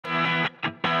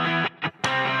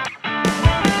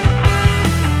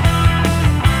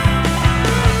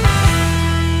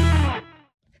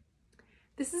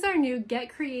new Get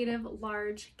Creative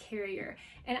Large Carrier.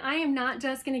 And I am not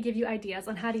just gonna give you ideas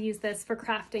on how to use this for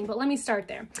crafting, but let me start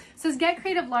there. So this Get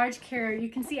Creative Large Carrier, you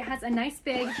can see it has a nice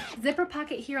big zipper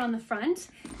pocket here on the front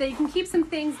that you can keep some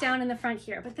things down in the front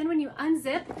here. But then when you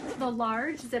unzip the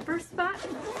large zipper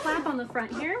flap on the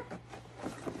front here,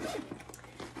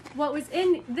 what was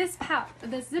in this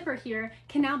zipper here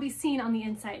can now be seen on the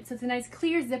inside. So it's a nice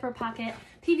clear zipper pocket,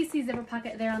 PVC zipper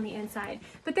pocket there on the inside.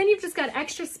 But then you've just got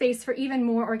extra space for even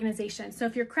more organization. So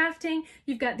if you're crafting,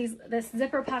 you've got this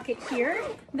zipper pocket here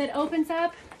that opens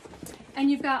up, and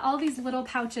you've got all these little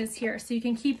pouches here. So you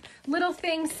can keep little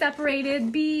things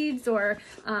separated, beads or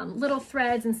little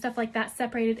threads and stuff like that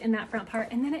separated in that front part.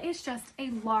 And then it is just a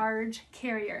large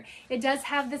carrier. It does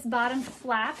have this bottom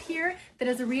flap here that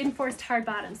is a reinforced hard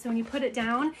bottom. So when you put it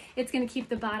down, it's gonna keep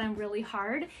the bottom really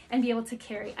hard and be able to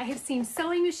carry. I have seen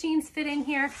sewing machines fit in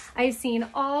here. I've seen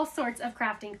all sorts of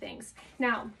crafting things.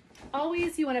 Now,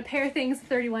 always you wanna pair things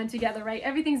 31 together, right?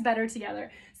 Everything's better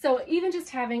together. So even just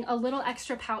having a little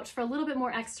extra pouch for a little bit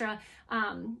more extra,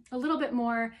 a little bit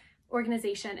more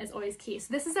organization is always key. So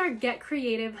this is our Get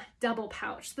Creative double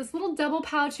pouch. This little double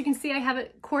pouch, you can see I have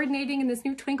it coordinating in this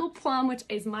new Twinkle Plum, which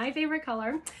is my favorite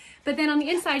color. But then on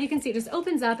the inside, you can see it just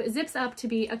opens up, it zips up to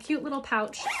be a cute little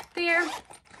pouch there.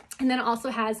 And then it also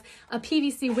has a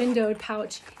PVC windowed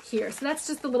pouch here. So that's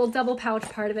just the little double pouch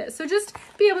part of it. So just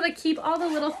be able to keep all the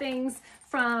little things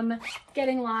from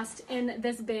getting lost in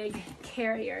this big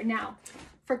carrier. Now,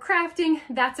 for crafting,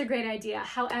 that's a great idea.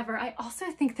 However, I also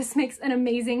think this makes an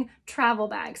amazing travel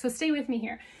bag. So stay with me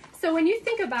here. So when you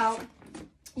think about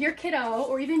your kiddo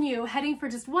or even you heading for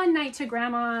just one night to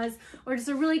grandma's or just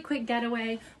a really quick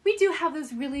getaway, we do have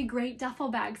those really great duffel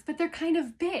bags, but they're kind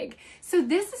of big. So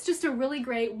this is just a really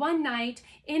great one night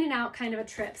in and out kind of a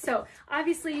trip. So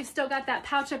obviously you've still got that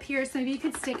pouch up here, so maybe you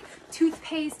could stick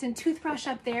toothpaste and toothbrush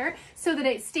up there so that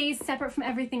it stays separate from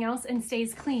everything else and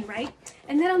stays clean, right?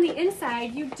 And then on the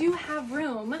inside, you do have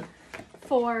room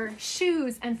for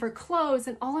shoes and for clothes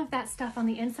and all of that stuff on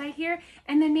the inside here.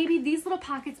 And then maybe these little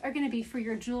pockets are gonna be for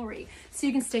your jewelry. So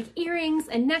you can stick earrings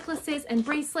and necklaces and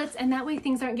bracelets, and that way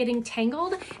things aren't getting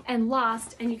tangled and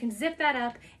lost, and you can zip that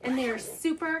up and they are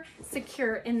super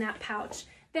secure in that pouch.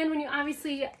 Then when you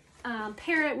obviously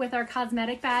pair it with our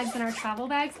cosmetic bags and our travel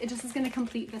bags, it just is gonna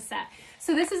complete the set.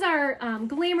 So this is our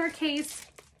Glamour case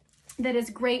that is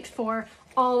great for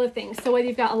all the things. So whether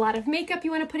you've got a lot of makeup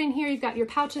you want to put in here, you've got your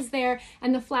pouches there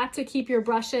and the flap to keep your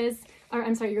brushes, or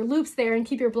I'm sorry, your loops there and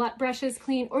keep your brushes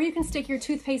clean, or you can stick your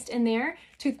toothpaste in there,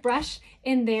 toothbrush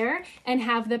in there, and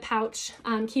have the pouch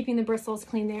keeping the bristles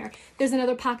clean there. There's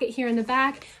another pocket here in the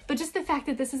back, but just the fact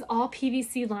that this is all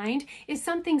PVC lined, if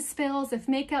something spills, if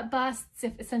makeup busts,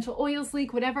 if essential oils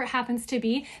leak, whatever it happens to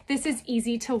be, this is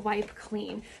easy to wipe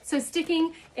clean. So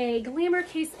sticking a Glamour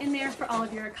case in there for all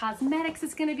of your cosmetics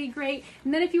is gonna be great.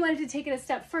 And then if you wanted to take it a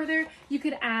step further, you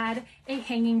could add a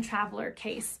hanging traveler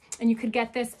case, and you could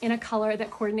get this in a color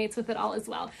that coordinates with it all as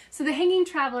well. So the hanging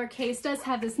traveler case does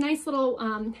have this nice little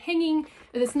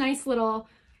this nice little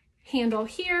handle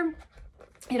here.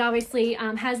 It obviously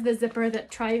has the zipper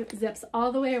that zips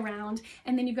all the way around,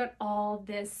 and then you've got all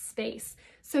this space.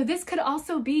 So this could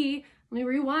also be, let me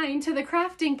rewind to the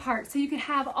crafting part. So you could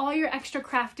have all your extra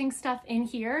crafting stuff in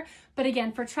here. But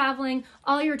again, for traveling,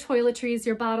 all your toiletries,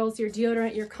 your bottles, your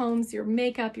deodorant, your combs, your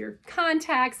makeup, your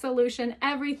contact solution,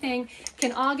 everything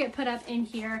can all get put up in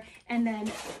here and then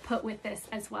put with this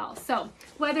as well. So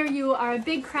whether you are a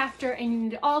big crafter and you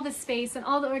need all the space and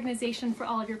all the organization for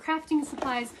all of your crafting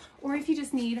supplies, or if you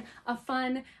just need a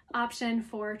fun option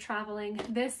for traveling,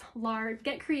 this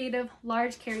Get Creative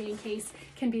large carrying case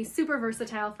can be super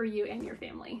versatile for you and your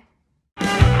family.